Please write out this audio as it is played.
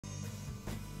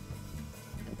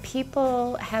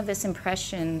People have this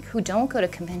impression who don't go to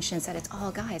conventions that it's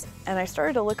all guys. And I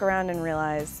started to look around and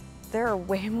realize there are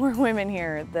way more women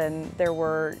here than there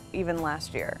were even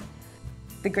last year.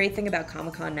 The great thing about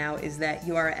Comic-Con now is that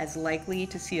you are as likely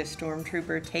to see a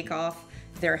stormtrooper take off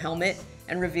their helmet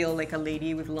and reveal like a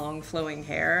lady with long flowing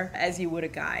hair as you would a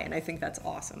guy, and I think that's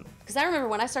awesome. Because I remember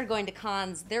when I started going to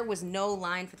cons, there was no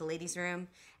line for the ladies' room,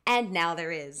 and now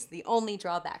there is. The only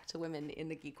drawback to women in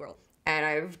the geek world. And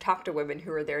I've talked to women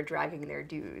who are there dragging their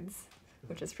dudes,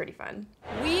 which is pretty fun.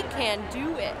 We can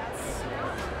do it.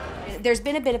 There's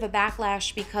been a bit of a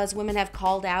backlash because women have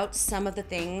called out some of the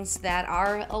things that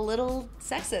are a little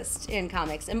sexist in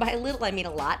comics. And by a little, I mean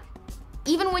a lot.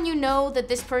 Even when you know that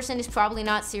this person is probably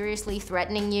not seriously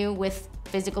threatening you with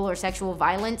physical or sexual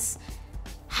violence,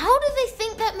 how do they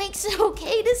think that makes it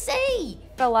okay to say?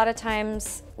 A lot of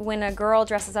times when a girl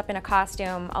dresses up in a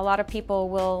costume, a lot of people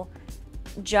will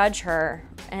judge her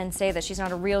and say that she's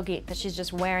not a real geek, that she's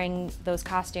just wearing those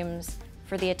costumes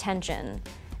for the attention.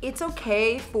 It's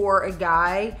okay for a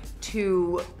guy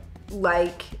to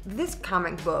like this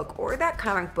comic book or that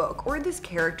comic book or this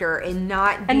character and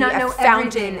not be a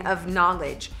fountain of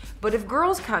knowledge. But if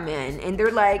girls come in and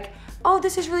they're like, oh,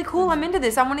 this is really cool, I'm into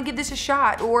this, I want to give this a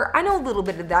shot, or I know a little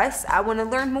bit of this, I want to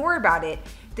learn more about it.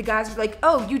 The guys are like,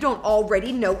 oh, you don't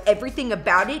already know everything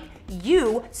about it?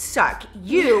 You suck.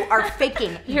 You are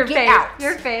faking. You're Get fake. out.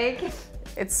 You're fake.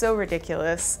 It's so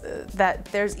ridiculous that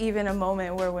there's even a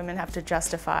moment where women have to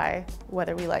justify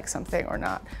whether we like something or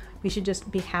not. We should just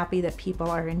be happy that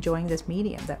people are enjoying this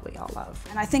medium that we all love.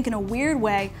 And I think in a weird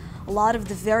way, a lot of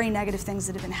the very negative things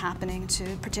that have been happening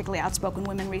to particularly outspoken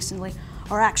women recently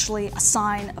are actually a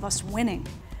sign of us winning.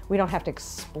 We don't have to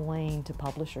explain to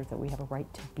publishers that we have a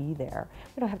right to be there.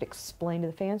 We don't have to explain to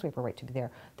the fans we have a right to be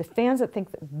there. The fans that think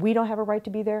that we don't have a right to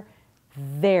be there,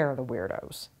 they're the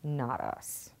weirdos, not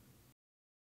us.